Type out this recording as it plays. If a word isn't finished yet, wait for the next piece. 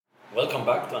Welcome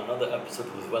back to another episode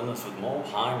with Wellness with Mo.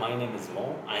 Hi, my name is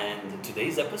Mo, and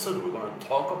today's episode we're going to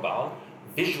talk about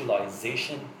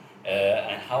visualization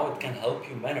and how it can help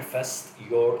you manifest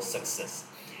your success.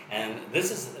 And this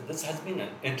has been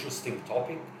an interesting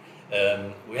topic.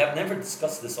 We have never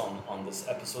discussed this on this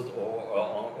episode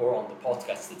or on the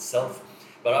podcast itself,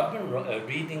 but I've been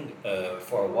reading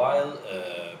for a while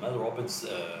Mel Robbins'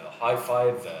 High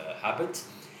Five Habit,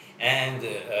 and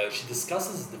she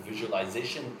discusses the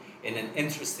visualization in an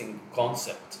interesting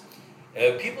concept.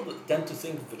 People tend to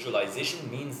think visualization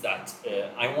means that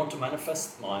I want to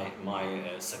manifest my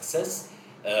success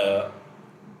uh,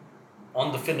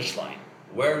 on the finish line.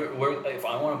 Where if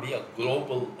I want to be a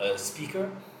global speaker,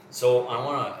 so I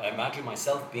want to imagine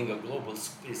myself being a global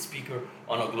speaker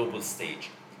on a global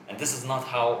stage, and this is not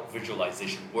how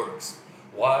visualization works.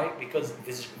 Why? Because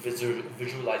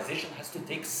visualization has to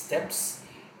take steps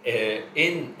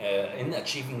in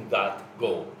achieving that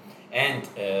goal, and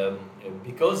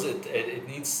because it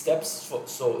needs steps,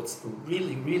 so it's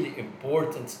really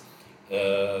important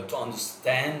to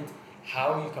understand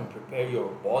how you can prepare your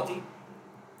body,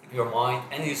 your mind,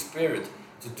 and your spirit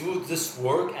to do this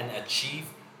work and achieve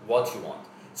what you want.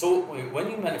 So when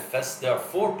you manifest, there are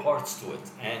four parts to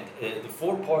it, and the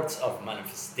four parts of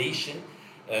manifestation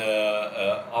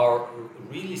are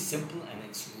really simple, and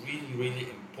it's really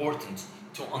important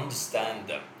to understand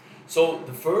them. So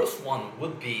the first one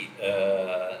would be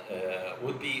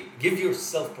give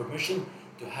yourself permission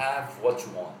to have what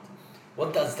you want.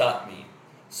 What does that mean?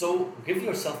 So give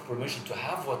yourself permission to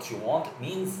have what you want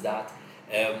means that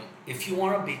if you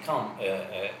want to become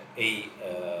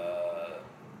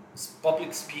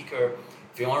public speaker,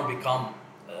 if you want to become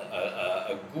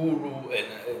a guru in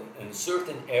a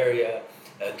certain area,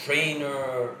 a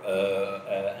trainer,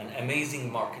 an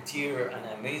amazing marketeer,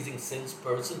 an amazing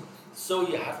salesperson, so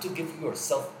you have to give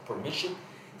yourself permission,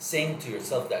 saying to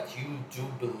yourself that you do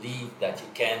believe that you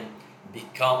can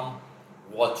become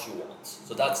what you want.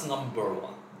 So that's number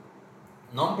one.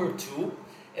 Number two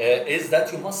is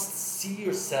that you must see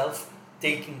yourself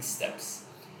taking steps.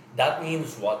 That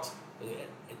means what?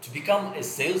 To become a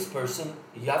salesperson,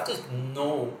 you have to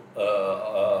know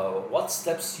what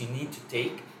steps you need to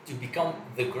take to become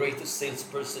the greatest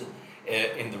salesperson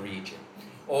in the region,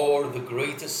 or the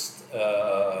greatest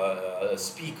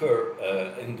speaker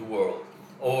in the world,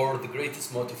 or the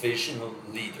greatest motivational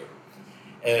leader.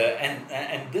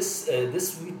 And this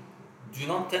we do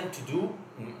not tend to do.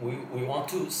 We want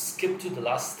to skip to the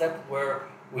last step where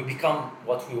we become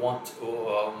what we want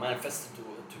to manifest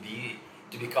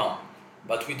to become,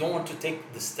 but we don't want to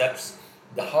take the steps,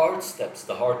 the hard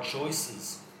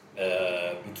choices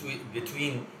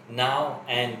between now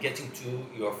and getting to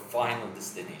your final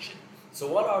destination. So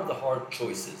what are the hard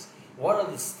choices? What are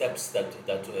the steps that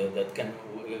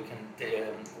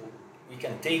we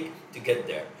can take to get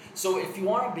there? So if you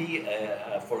want to be,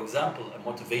 for example, a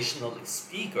motivational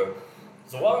speaker,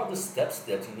 so what are the steps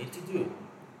that you need to do?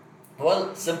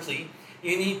 Well, simply,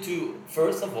 you need to,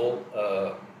 first of all,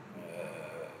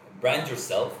 brand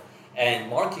yourself and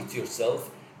market yourself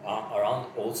around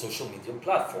all social media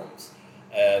platforms.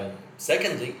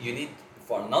 Secondly,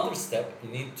 for another step, you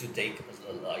need to take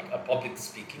like a public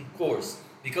speaking course,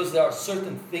 because there are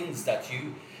certain things that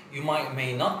you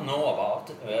may not know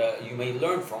about. You may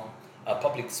learn from a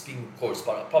public speaking course,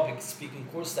 but a public speaking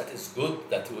course that is good,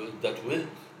 that will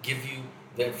give you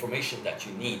the information that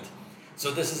you need.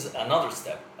 So this is another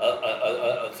step.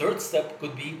 A third step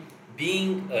could be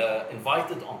being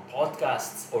invited on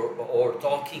podcasts, or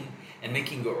talking and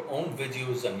making your own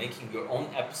videos and making your own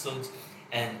episodes,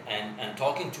 and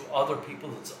talking to other people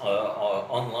that's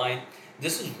online.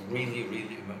 This is really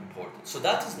important. So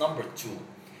that is number two.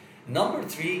 Number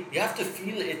three, you have to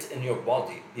feel it in your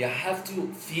body. You have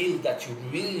to feel that you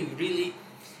really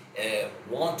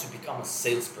want to become a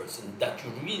salesperson, that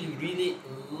you really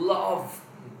love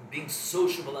being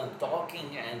sociable and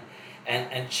talking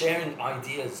and sharing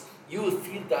ideas. You will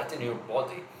feel that in your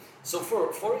body. So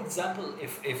for example,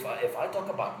 if I talk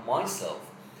about myself,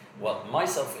 well,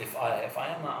 myself, if I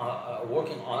am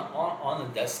working on a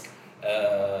desk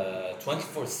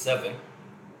 24/7,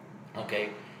 okay,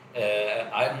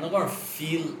 I'm not gonna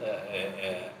feel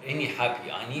any happy.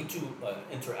 I need to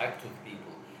interact with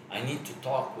people. I need to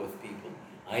talk with people.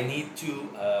 I need to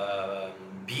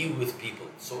be with people.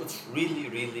 So it's really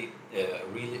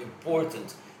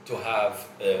important to have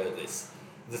this.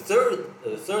 The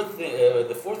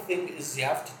fourth thing is you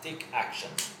have to take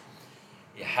actions.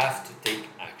 You have to take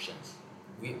actions.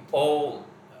 We all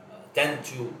tend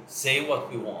to say what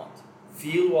we want,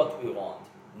 feel what we want,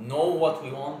 know what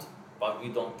we want, but we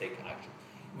don't take action.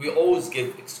 We always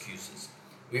give excuses.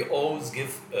 We always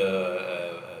give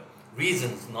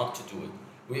reasons not to do it.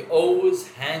 We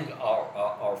always hang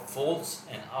our faults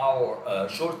and our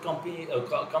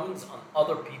shortcomings on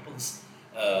other people's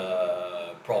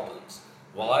problems.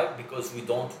 Why? Because we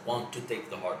don't want to take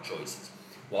the hard choices.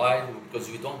 Why? Because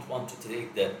we don't want to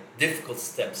take the difficult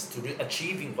steps to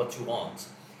achieving what you want.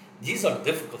 These are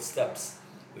difficult steps,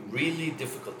 really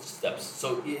difficult steps.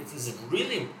 So it is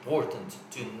really important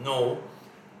to know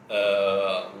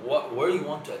where you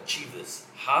want to achieve this,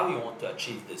 how you want to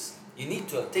achieve this. You need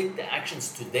to take the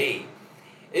actions today.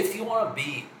 If you want to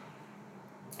be,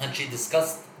 and she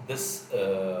discussed this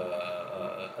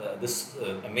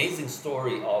amazing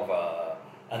story of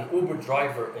an Uber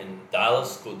driver in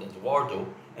Dallas called Eduardo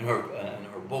in her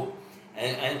book,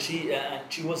 and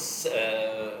she was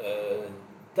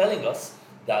telling us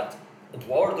that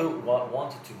Eduardo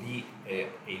wanted to be a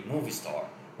movie star,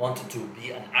 wanted to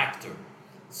be an actor,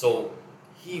 so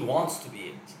he wants to be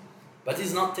it, but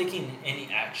he's not taking any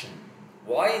action.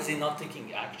 Why is he not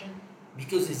taking action?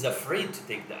 Because he's afraid to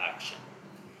take the action.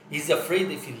 He's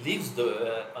afraid if he leaves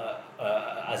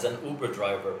as an Uber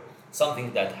driver,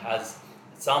 something that has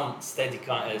some steady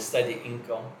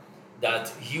income, that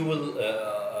he will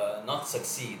not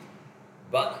succeed.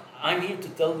 But I'm here to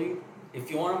tell you,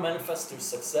 if you want to manifest your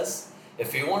success,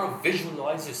 if you want to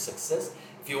visualize your success,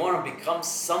 if you want to become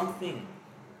something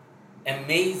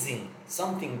amazing,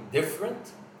 something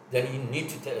different, then you need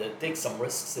to take some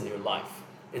risks in your life.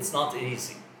 It's not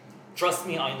easy. Trust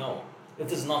me, I know.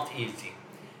 It is not easy.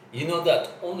 You know that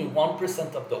only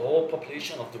 1% of the whole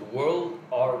population of the world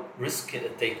are risk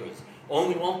takers.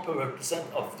 Only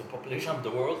 1% of the population of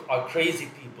the world are crazy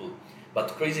people.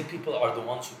 But crazy people are the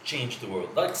ones who change the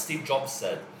world. Like Steve Jobs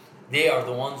said, they are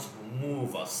the ones who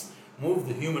move us, move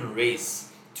the human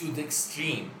race to the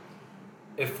extreme.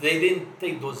 If they didn't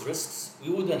take those risks,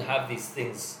 we wouldn't have these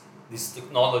things, these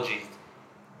technologies,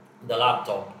 the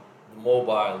laptop, the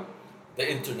mobile, the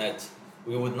internet.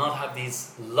 We would not have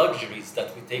these luxuries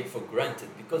that we take for granted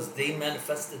because they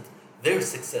manifested their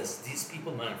success. These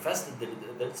people manifested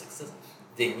their success.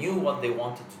 They knew what they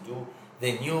wanted to do.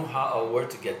 They knew how or where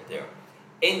to get there.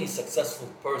 Any successful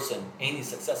person, any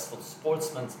successful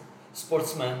sportsman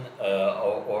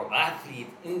or athlete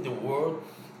in the world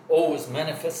always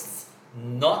manifests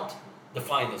not the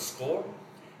final score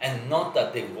and not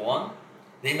that they won.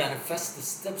 They manifest the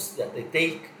steps that they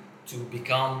take to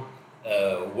become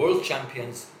world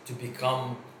champions, to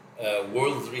become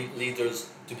world leaders,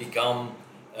 to become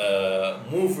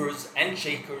movers and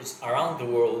shakers around the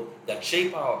world that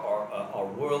shape our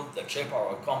world, that shape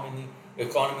our economy,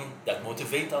 that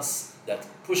motivate us, that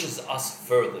pushes us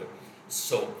further.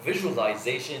 So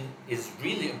visualization is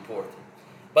really important.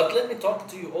 But let me talk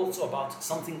to you also about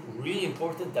something really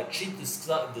important that she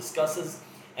discusses,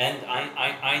 and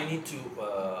I need to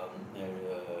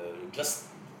just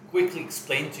quickly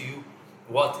explain to you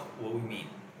what we mean.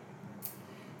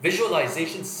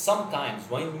 Visualization, sometimes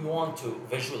when you want to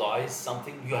visualize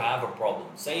something, you have a problem.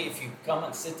 Say if you come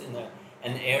and sit in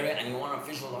an area and you want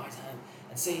to visualize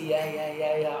and say,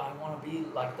 yeah, I want to be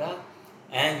like that,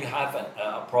 and you have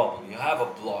a problem, you have a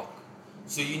block.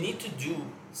 So you need to do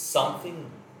something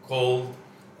called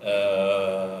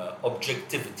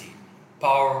objectivity,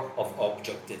 power of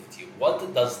objectivity.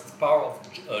 What does the power of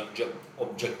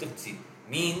objectivity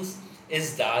means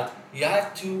is that you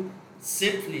have to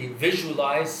simply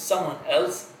visualize someone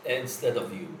else instead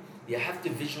of you. You have to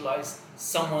visualize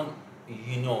someone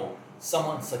you know,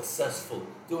 someone successful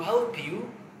to help you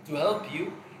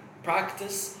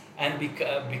practice and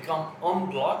become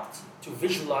unblocked to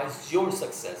visualize your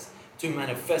success, to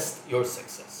manifest your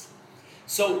success.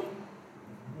 So,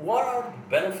 what are the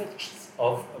benefits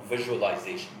of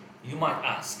visualization? You might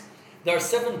ask. There are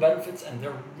 7 benefits, and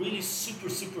they're really super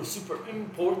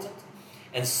important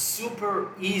and super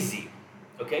easy.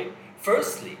 Okay.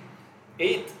 Firstly,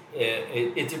 it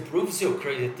improves your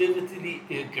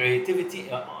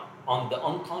creativity on the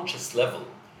unconscious level.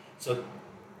 So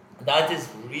that is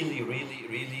really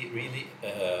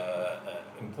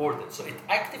important. So it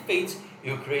activates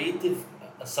your creative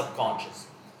subconscious.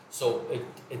 So it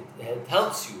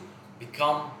helps you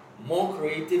become more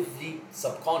creatively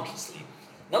subconsciously.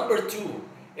 Number 2,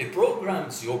 it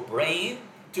programs your brain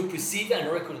to perceive and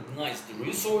recognize the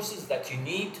resources that you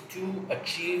need to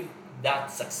achieve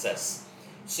that success.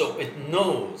 So it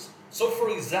knows. So for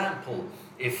example,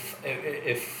 if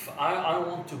I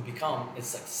want to become a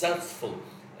successful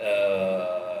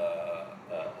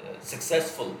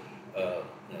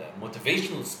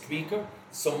motivational speaker,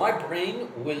 so my brain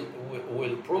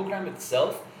will program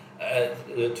itself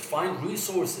to find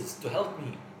resources to help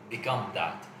me become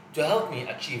that, to help me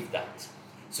achieve that.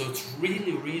 So it's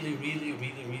really, really, really,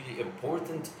 really, really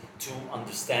important to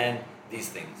understand these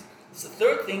things. So the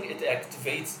third thing, it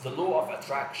activates the law of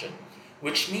attraction,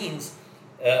 which means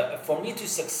for me to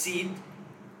succeed,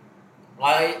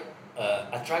 I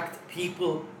attract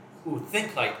people who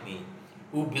think like me,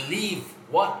 who believe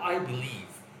what I believe,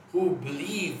 who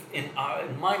believe in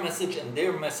my message and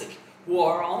their message, who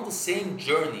are on the same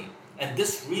journey. And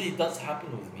this really does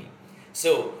happen with me.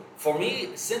 So for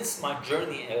me, since my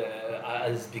journey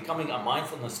as becoming a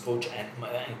mindfulness coach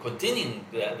and continuing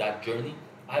that journey,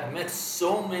 I've met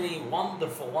so many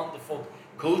wonderful, wonderful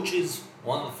coaches,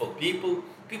 wonderful people,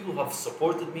 people who have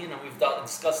supported me, and we've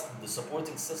discussed the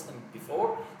supporting system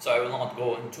before, so I will not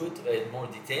go into it in more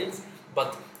details.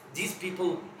 But these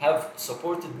people have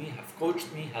supported me, have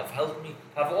coached me, have helped me,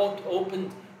 have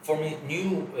opened for me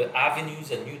new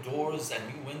avenues and new doors and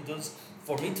new windows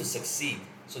for me to succeed.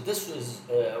 So this is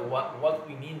what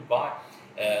we mean by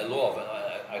law of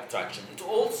attraction. It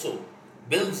also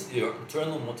builds your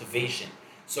internal motivation.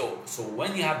 So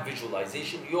when you have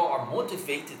visualization, you are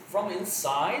motivated from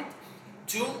inside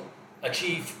to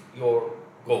achieve your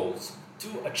goals, to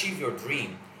achieve your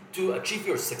dream, to achieve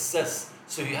your success.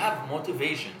 So you have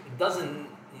motivation. You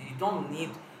don't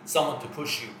need someone to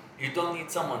push you. You don't need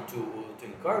someone to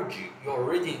encourage you. You're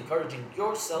already encouraging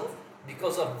yourself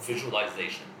because of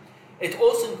visualization. It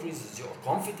also increases your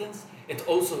confidence. It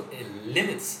also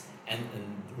limits and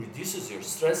reduces your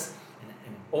stress,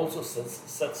 and also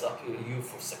sets up you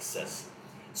for success.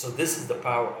 So this is the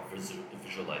power of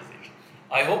visualization.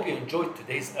 I hope you enjoyed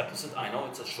today's episode. I know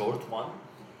it's a short one,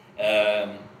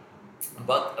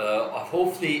 but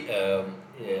hopefully, as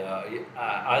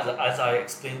I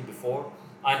explained before,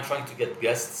 I'm trying to get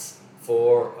guests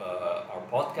for our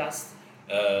podcast.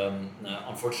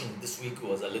 Unfortunately, this week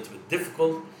was a little bit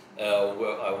difficult,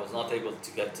 where I was not able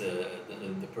to get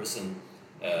the person,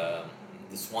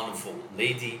 this wonderful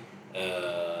lady,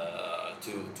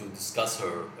 to discuss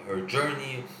her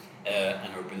journey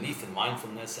and her belief in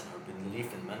mindfulness and her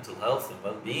belief in mental health and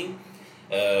well-being.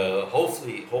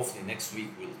 Hopefully next week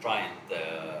we'll try and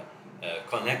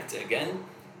connect again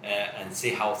and see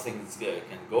how things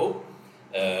can go.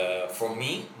 From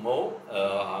me, Mo,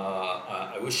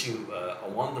 I wish you a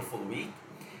wonderful week.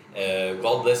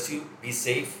 God bless you. Be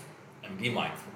safe and be mindful.